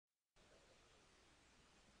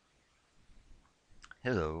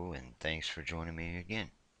Hello, and thanks for joining me again.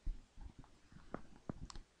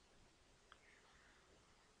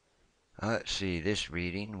 Let's see, this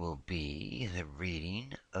reading will be the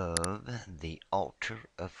reading of The Altar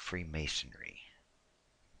of Freemasonry.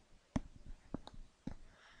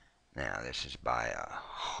 Now, this is by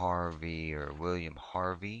Harvey or William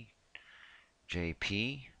Harvey,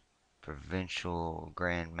 J.P., Provincial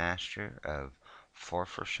Grand Master of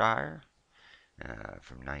Forfarshire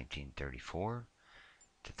from 1934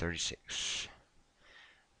 to 36.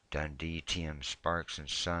 DUNDEE, T.M. Sparks and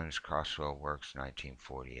Sons, Crosswell Works,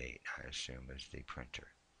 1948, I assume is the printer.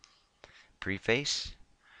 Preface.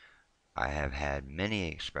 I have had many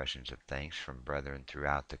expressions of thanks from brethren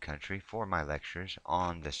throughout the country for my lectures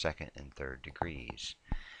on the second and third degrees,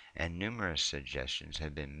 and numerous suggestions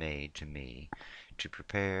have been made to me to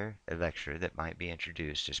prepare a lecture that might be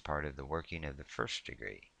introduced as part of the working of the first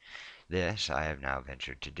degree. This I have now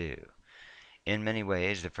ventured to do. In many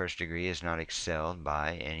ways, the first degree is not excelled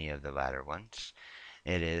by any of the latter ones.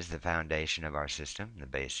 It is the foundation of our system, the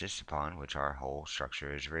basis upon which our whole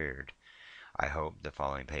structure is reared. I hope the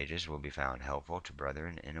following pages will be found helpful to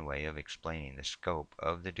brethren in a way of explaining the scope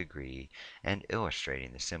of the degree and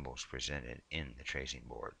illustrating the symbols presented in the tracing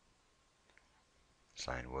board.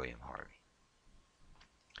 Signed, William Harvey.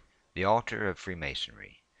 The Altar of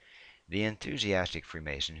Freemasonry. The enthusiastic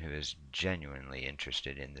Freemason who is genuinely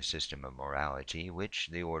interested in the system of morality which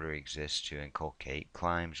the order exists to inculcate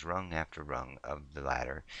climbs rung after rung of the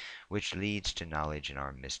ladder which leads to knowledge in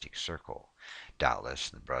our mystic circle. Doubtless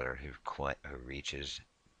the brother who reaches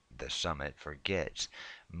the summit forgets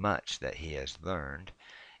much that he has learned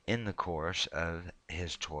in the course of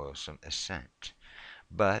his toilsome ascent.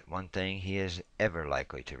 But one thing he is ever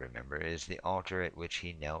likely to remember is the altar at which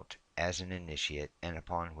he knelt as an initiate, and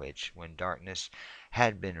upon which, when darkness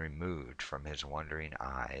had been removed from his wondering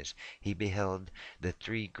eyes, he beheld the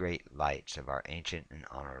three great lights of our ancient and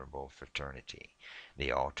honorable fraternity.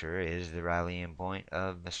 The altar is the rallying point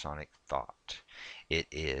of Masonic thought. It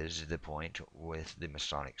is the point with the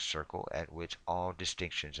Masonic circle at which all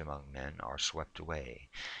distinctions among men are swept away,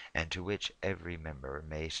 and to which every member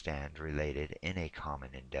may stand related in a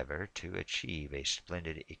common endeavor to achieve a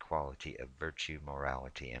splendid equality of virtue,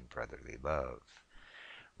 morality, and brotherly love.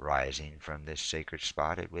 Rising from this sacred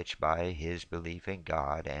spot at which, by his belief in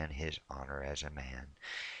God and his honor as a man,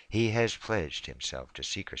 he has pledged himself to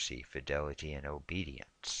secrecy, fidelity, and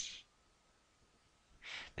obedience,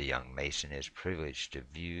 the young Mason is privileged to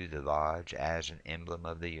view the lodge as an emblem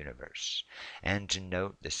of the universe, and to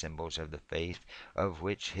note the symbols of the faith of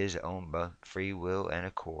which his own free will and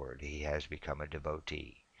accord he has become a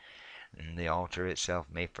devotee. The altar itself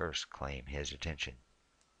may first claim his attention.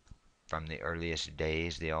 From the earliest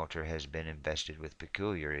days the altar has been invested with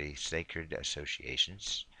peculiarly sacred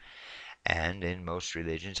associations, and in most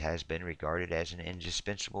religions has been regarded as an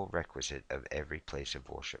indispensable requisite of every place of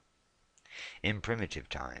worship. In primitive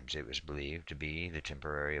times it was believed to be the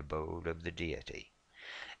temporary abode of the deity,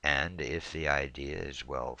 and if the idea is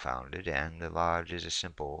well founded and the lodge is a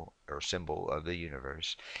symbol of the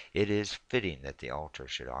universe, it is fitting that the altar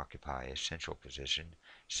should occupy a central position,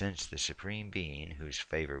 since the Supreme Being whose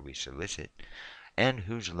favor we solicit and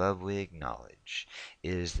whose love we acknowledge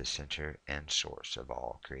is the center and source of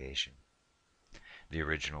all creation. The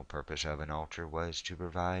original purpose of an altar was to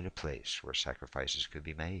provide a place where sacrifices could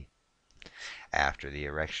be made. After the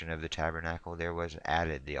erection of the tabernacle there was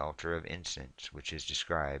added the altar of incense, which is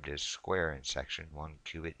described as square in section, 1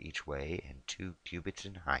 cubit each way and 2 cubits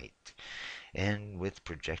in height, and with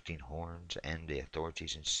projecting horns, and the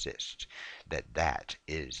authorities insist that that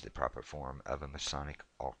is the proper form of a Masonic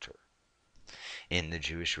altar. In the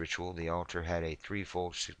Jewish ritual the altar had a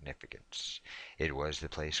threefold significance. It was the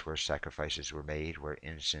place where sacrifices were made, where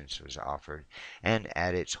incense was offered, and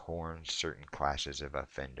at its horns certain classes of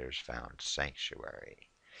offenders found sanctuary.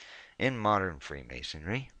 In modern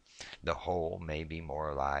Freemasonry the whole may be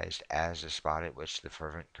moralized as a spot at which the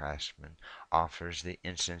fervent craftsman offers the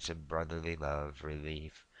incense of brotherly love,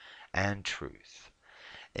 relief, and truth,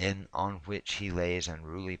 and on which he lays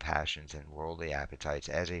unruly passions and worldly appetites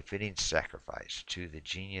as a fitting sacrifice to the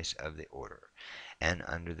genius of the order, and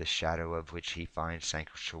under the shadow of which he finds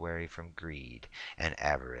sanctuary from greed and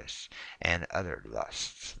avarice and other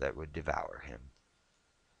lusts that would devour him.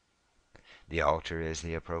 The altar is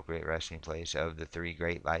the appropriate resting place of the three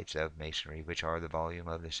great lights of Masonry, which are the volume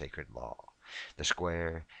of the sacred law, the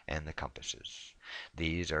square, and the compasses.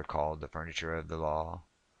 These are called the furniture of the law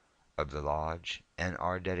of the lodge, and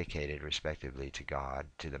are dedicated respectively to God,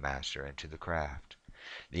 to the master, and to the craft.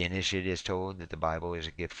 The initiate is told that the Bible is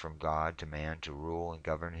a gift from God to man to rule and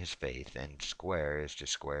govern his faith, and square is to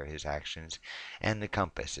square his actions, and the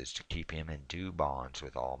compass is to keep him in due bonds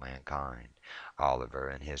with all mankind. Oliver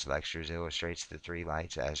in his lectures illustrates the three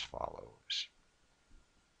lights as follows.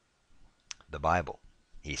 The Bible,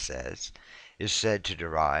 he says, is said to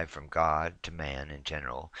derive from God to man in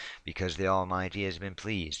general, because the Almighty has been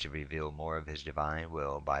pleased to reveal more of his divine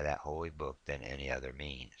will by that holy book than any other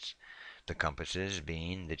means. The compasses,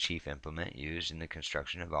 being the chief implement used in the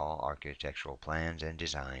construction of all architectural plans and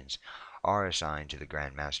designs, are assigned to the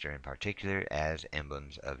Grand Master in particular as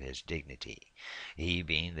emblems of his dignity. He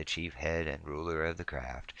being the chief head and ruler of the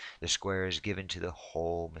craft, the square is given to the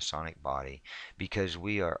whole Masonic body, because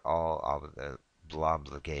we are all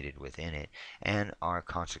obligated within it, and are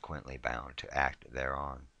consequently bound to act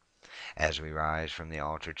thereon. As we rise from the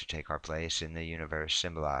altar to take our place in the universe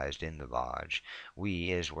symbolized in the lodge,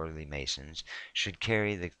 we, as worthy Masons, should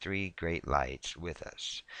carry the three great lights with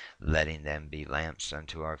us, letting them be lamps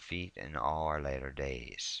unto our feet in all our later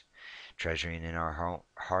days, treasuring in our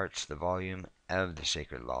hearts the volume of the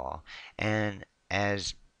sacred law, and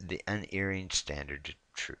as the unerring standard of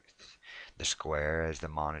truth, the square as the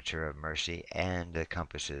monitor of mercy, and the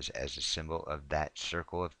compasses as a symbol of that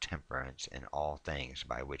circle of temperance in all things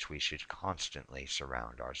by which we should constantly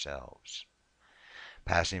surround ourselves.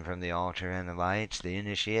 Passing from the altar and the lights, the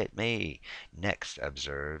initiate may next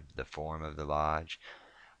observe the form of the lodge,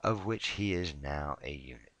 of which he is now a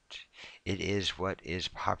unit. It is what is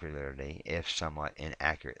popularly, if somewhat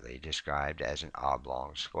inaccurately, described as an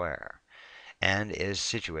oblong square, and is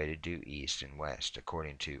situated due east and west.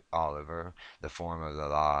 According to Oliver, the form of the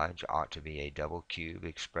lodge ought to be a double cube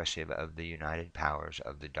expressive of the united powers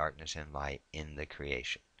of the darkness and light in the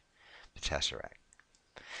creation, the tesseract.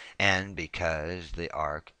 And because the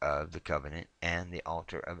Ark of the Covenant and the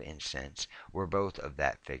altar of incense were both of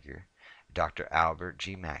that figure, Dr. Albert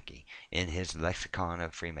G. Mackey, in his Lexicon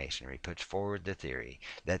of Freemasonry, puts forward the theory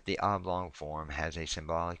that the oblong form has a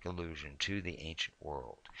symbolic allusion to the ancient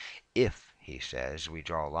world. If, he says, we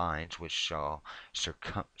draw lines which shall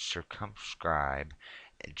circumscribe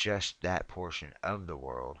just that portion of the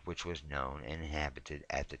world which was known and inhabited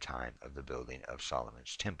at the time of the building of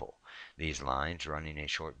Solomon's temple. These lines, running a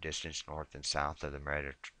short distance north and south of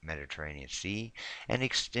the Mediterranean Sea and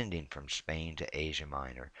extending from Spain to Asia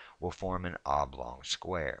Minor, will form an oblong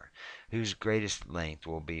square, whose greatest length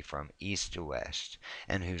will be from east to west,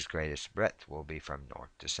 and whose greatest breadth will be from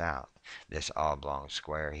north to south. This oblong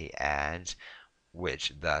square, he adds,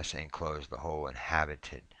 which thus enclosed the whole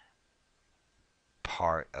inhabited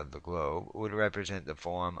part of the globe, would represent the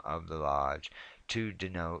form of the lodge, to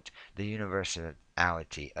denote the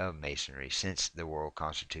universality of Masonry, since the world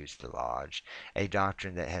constitutes the lodge, a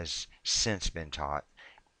doctrine that has since been taught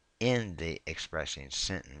in the expressing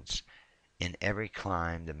sentence, "In every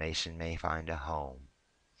clime the Mason may find a home,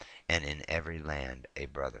 and in every land a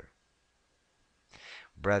brother."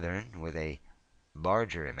 Brethren with a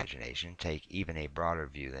larger imagination take even a broader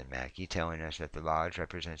view than Mackey, telling us that the lodge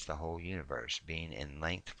represents the whole universe, being in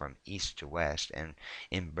length from east to west, and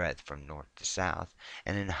in breadth from north to south,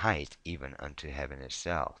 and in height even unto heaven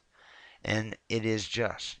itself. And it is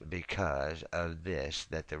just because of this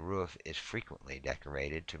that the roof is frequently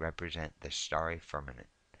decorated to represent the starry firmament,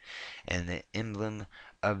 and the emblem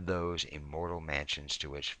of those immortal mansions to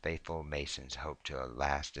which faithful Masons hope to at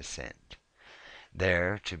last ascend,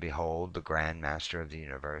 there to behold the Grand Master of the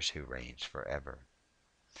universe who reigns forever.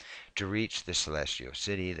 To reach the celestial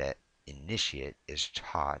city, that initiate is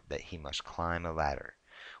taught that he must climb a ladder,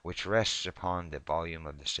 which rests upon the volume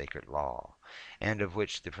of the sacred law, and of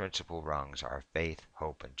which the principal rungs are faith,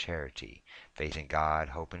 hope, and charity, faith in God,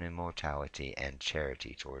 hope in immortality, and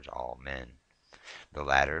charity towards all men. The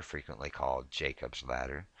ladder, frequently called Jacob's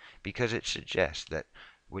ladder, because it suggests that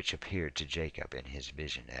which appeared to Jacob in his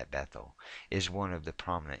vision at Bethel, is one of the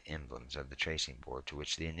prominent emblems of the tracing board to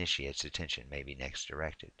which the initiate's attention may be next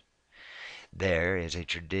directed. There is a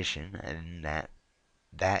tradition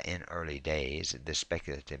that in early days the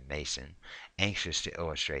speculative Mason, anxious to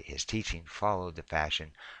illustrate his teaching, followed the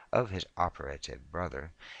fashion of his operative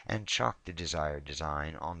brother, and chalked the desired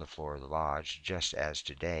design on the floor of the lodge, just as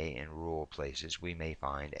today in rural places we may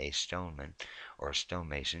find a stoneman or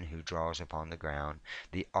stonemason who draws upon the ground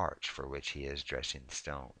the arch for which he is dressing the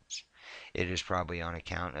stones. It is probably on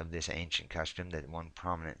account of this ancient custom that one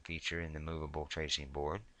prominent feature in the movable tracing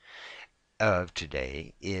board of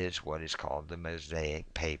today is what is called the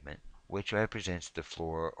mosaic pavement, which represents the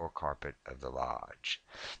floor or carpet of the lodge.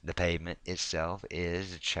 The pavement itself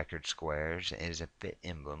is checkered squares and is a fit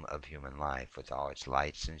emblem of human life, with all its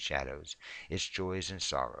lights and shadows, its joys and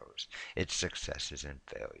sorrows, its successes and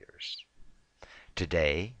failures.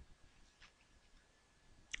 Today,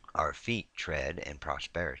 our feet tread in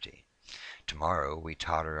prosperity. Tomorrow we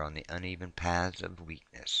totter on the uneven paths of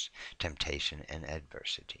weakness, temptation, and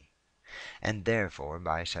adversity. And therefore,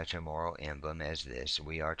 by such a moral emblem as this,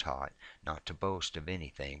 we are taught not to boast of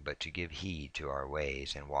anything, but to give heed to our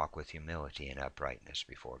ways, and walk with humility and uprightness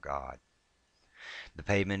before God. The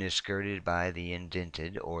pavement is skirted by the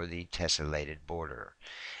indented or the tessellated border,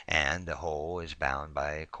 and the whole is bound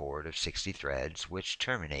by a cord of 60 threads, which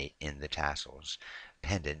terminate in the tassels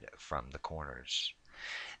pendant from the corners.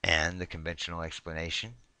 And the conventional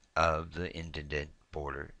explanation of the indented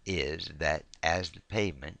border is that as the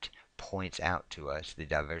pavement points out to us the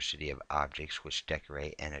diversity of objects which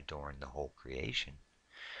decorate and adorn the whole creation,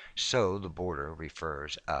 so the border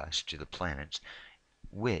refers us to the planets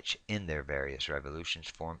which in their various revolutions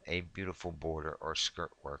form a beautiful border or skirt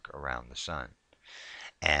work around the sun,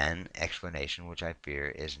 an explanation which I fear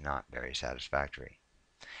is not very satisfactory.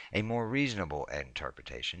 A more reasonable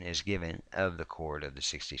interpretation is given of the cord of the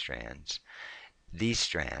 60 strands. These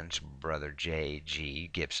strands, Brother J. G.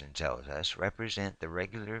 Gibson tells us, represent the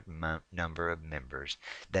regular number of members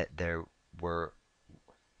were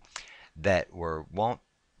that were won't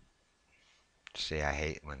see. I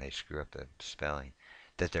hate when they screw up the spelling.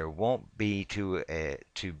 That there won't be to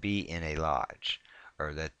be in a lodge,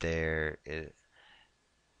 or that there is,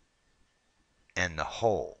 and the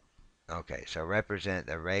whole. Okay, so represent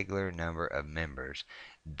the regular number of members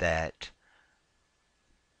that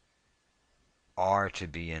are to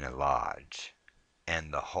be in a lodge,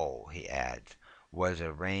 and the whole, he adds, was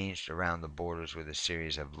arranged around the borders with a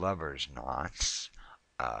series of lovers' knots,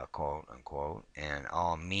 quote unquote, and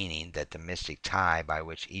all meaning that the mystic tie by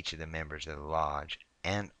which each of the members of the lodge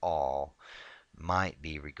and all might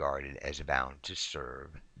be regarded as bound to serve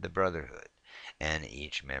the brotherhood and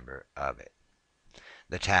each member of it.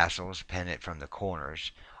 The tassels pendant from the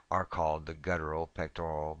corners are called the guttural,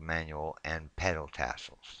 pectoral, manual, and pedal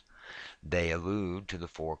tassels. They allude to the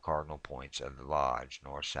 4 cardinal points of the lodge,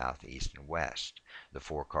 north, south, east, and west, the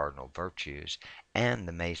 4 cardinal virtues, and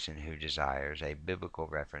the Mason who desires a biblical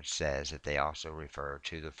reference says that they also refer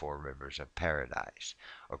to the 4 rivers of paradise.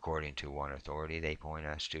 According to one authority, they point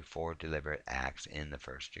us to 4 deliberate acts in the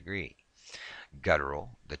first degree.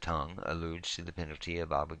 Guttural, the tongue, alludes to the penalty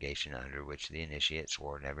of obligation under which the initiate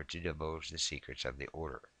swore never to divulge the secrets of the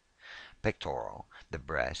order. Pectoral, the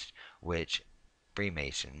breast, which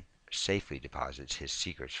Freemason safely deposits his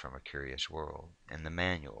secrets from a curious world, and the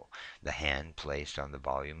manual, the hand placed on the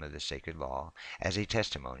volume of the sacred law as a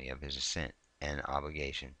testimony of his assent and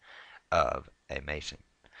obligation of a Mason,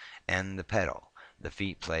 and the pedal, the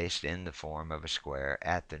feet placed in the form of a square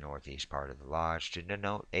at the northeast part of the lodge to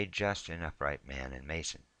denote a just and upright man and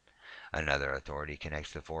Mason. Another authority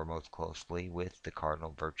connects the 4 most closely with the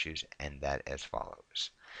cardinal virtues, and that as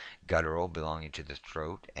follows. Guttural, belonging to the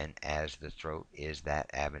throat, and as the throat is that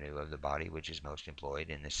avenue of the body which is most employed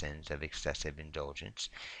in the sins of excessive indulgence,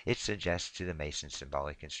 it suggests to the Mason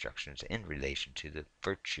symbolic instructions in relation to the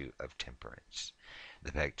virtue of temperance.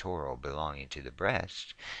 The pectoral, belonging to the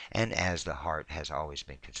breast, and as the heart has always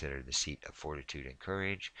been considered the seat of fortitude and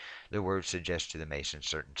courage, the word suggests to the Mason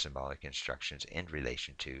certain symbolic instructions in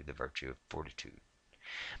relation to the virtue of fortitude.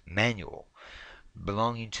 Manual,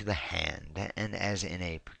 belonging to the hand, and as in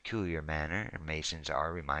a peculiar manner Masons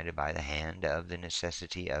are reminded by the hand of the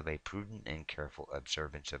necessity of a prudent and careful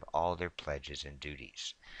observance of all their pledges and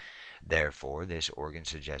duties. Therefore, this organ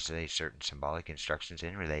suggests a certain symbolic instructions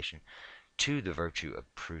in relation to the virtue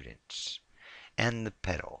of prudence. And the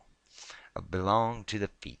pedal belong to the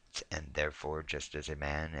feet, and therefore just as a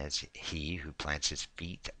man as he who plants his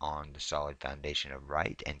feet on the solid foundation of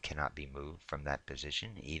right and cannot be moved from that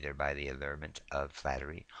position either by the allurement of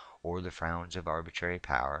flattery or the frowns of arbitrary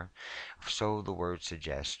power, so the word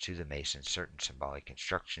suggests to the Mason certain symbolic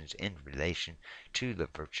instructions in relation to the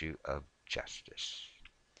virtue of justice.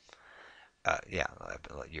 Yeah,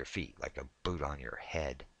 your feet, like a boot on your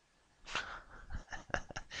head.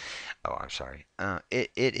 Oh, I'm sorry. It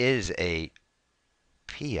is a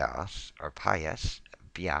pious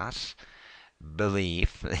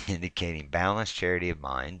belief indicating balanced charity of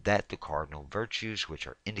mind that the cardinal virtues which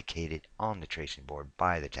are indicated on the tracing board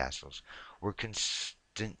by the tassels were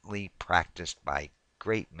constantly practiced by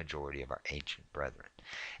great majority of our ancient brethren.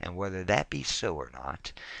 And whether that be so or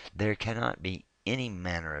not, there cannot be any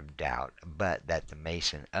manner of doubt but that the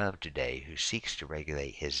Mason of today who seeks to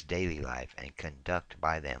regulate his daily life and conduct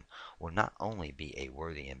by them will not only be a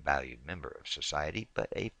worthy and valued member of society,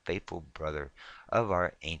 but a faithful brother of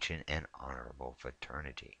our ancient and honorable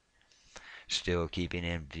fraternity. Still keeping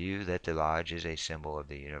in view that the lodge is a symbol of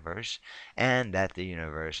the universe, and that the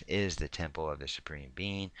universe is the temple of the Supreme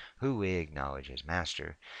Being, who we acknowledge as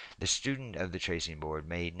Master, the student of the tracing board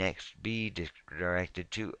may next be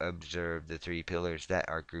directed to observe the three pillars that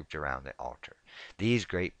are grouped around the altar. These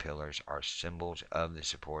great pillars are symbols of the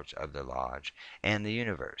supports of the lodge and the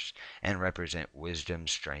universe, and represent wisdom,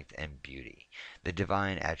 strength, and beauty, the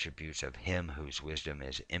divine attributes of Him whose wisdom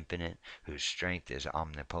is infinite, whose strength is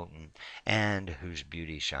omnipotent, and whose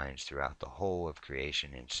beauty shines throughout the whole of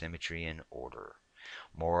creation in symmetry and order.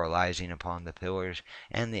 Moralizing upon the pillars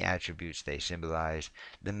and the attributes they symbolize,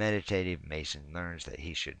 the meditative Mason learns that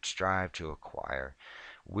he should strive to acquire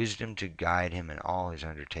wisdom to guide him in all his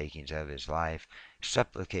undertakings of his life,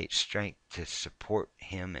 supplicate strength to support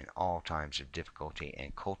him in all times of difficulty,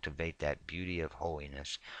 and cultivate that beauty of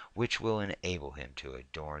holiness which will enable him to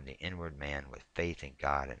adorn the inward man with faith in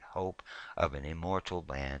God and hope of an immortal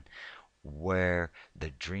land where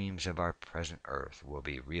the dreams of our present earth will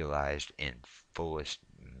be realized in fullest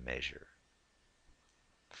measure.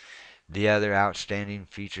 The other outstanding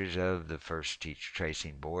features of the first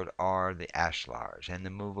tracing board are the ashlars and the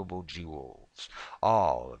movable jewels,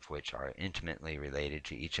 all of which are intimately related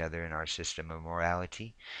to each other in our system of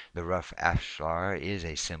morality. The rough ashlar is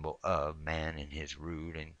a symbol of man in his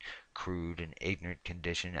rude and crude and ignorant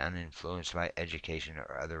condition, uninfluenced by education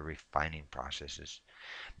or other refining processes.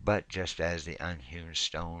 But just as the unhewn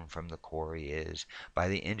stone from the quarry is, by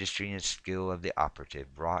the industry and skill of the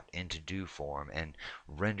operative, wrought into due form and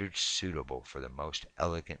rendered suitable for the most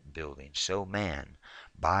elegant building, so man,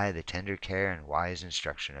 by the tender care and wise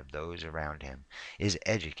instruction of those around him, is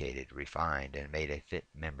educated, refined, and made a fit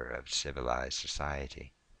member of civilized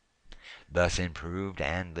society. Thus improved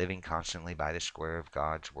and living constantly by the square of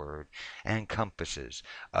God's word and compasses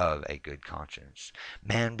of a good conscience,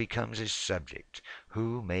 man becomes a subject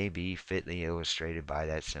who may be fitly illustrated by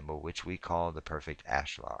that symbol which we call the perfect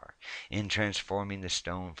ashlar. In transforming the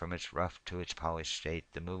stone from its rough to its polished state,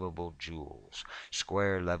 the movable jewels,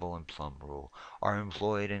 square, level, and plumb rule, are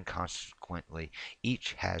employed, and consequently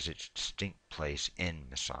each has its distinct place in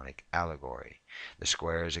Masonic allegory. The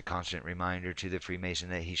square is a constant reminder to the Freemason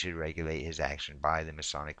that he should regulate his action by the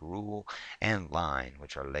Masonic rule and line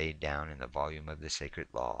which are laid down in the volume of the sacred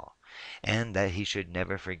law, and that he should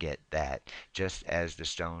never forget that, just as the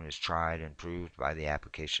stone is tried and proved by the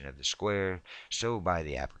application of the square, so by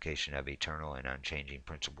the application of eternal and unchanging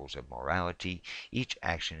principles of morality, each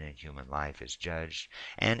action in human life is judged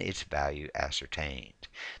and its value ascertained.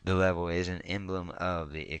 The level is an emblem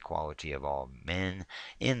of the equality of all men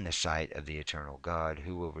in the sight of the eternal God,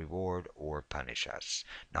 who will reward or punish us,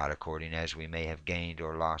 not according as we may have gained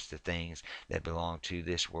or lost the things that belong to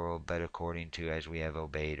this world, but according to as we have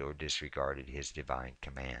obeyed or disregarded his divine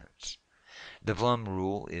commands. The plumb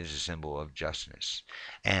rule is a symbol of justness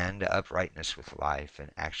and uprightness with life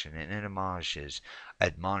and action, and it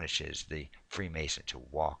admonishes the Freemason to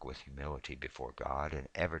walk with humility before God and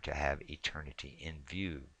ever to have eternity in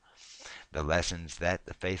view. The lessons that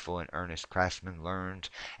the faithful and earnest craftsman learns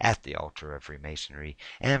at the altar of Freemasonry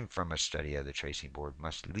and from a study of the tracing board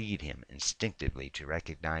must lead him instinctively to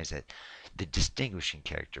recognize that the distinguishing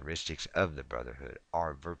characteristics of the brotherhood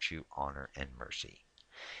are virtue, honor, and mercy.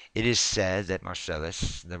 It is said that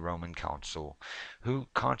Marcellus, the Roman consul, who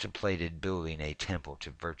contemplated building a temple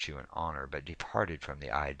to virtue and honor, but departed from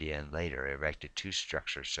the idea and later erected two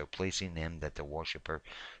structures so placing them that the worshipper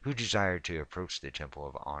who desired to approach the temple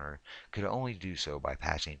of honor could only do so by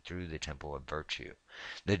passing through the temple of virtue.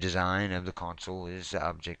 The design of the consul is the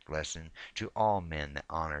object lesson to all men that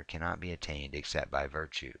honor cannot be attained except by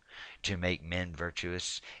virtue. To make men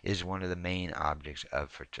virtuous is one of the main objects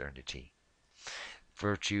of fraternity.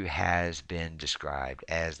 Virtue has been described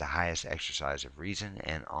as the highest exercise of reason,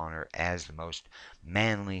 and honor as the most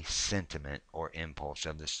manly sentiment or impulse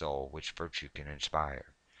of the soul which virtue can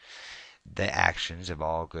inspire. The actions of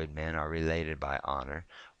all good men are related by honor,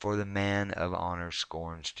 for the man of honor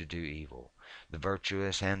scorns to do evil. The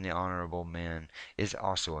virtuous and the honorable man is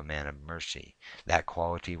also a man of mercy, that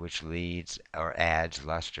quality which leads or adds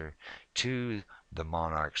luster to the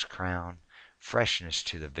monarch's crown, freshness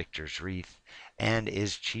to the victor's wreath, and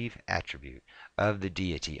is chief attribute of the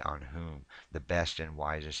deity on whom the best and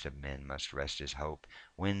wisest of men must rest his hope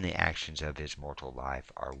when the actions of his mortal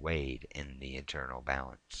life are weighed in the eternal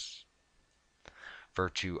balance.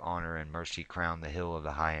 Virtue, honor, and mercy crown the hill of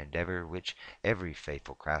the high endeavor which every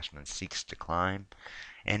faithful craftsman seeks to climb.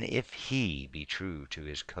 And if he be true to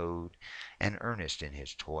his code and earnest in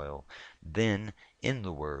his toil, then, in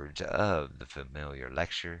the words of the familiar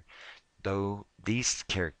lecture, though these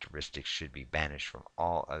characteristics should be banished from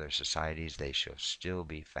all other societies, they shall still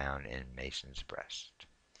be found in Mason's breast.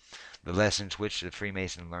 The lessons which the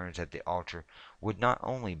Freemason learns at the altar would not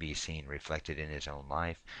only be seen reflected in his own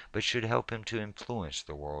life, but should help him to influence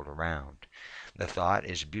the world around. The thought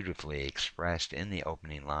is beautifully expressed in the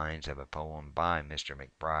opening lines of a poem by Mr.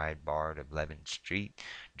 McBride, Bard of Levin Street,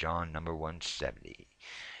 John number 170.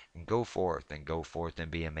 Go forth, and go forth,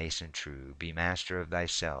 and be a Mason true. Be master of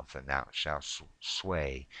thyself, and thou shalt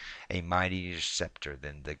sway a mightier sceptre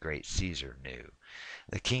than the great Caesar knew.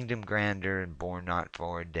 The kingdom grander, and born not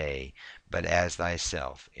for a day, but as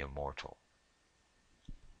thyself immortal.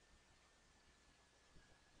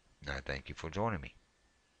 I thank you for joining me.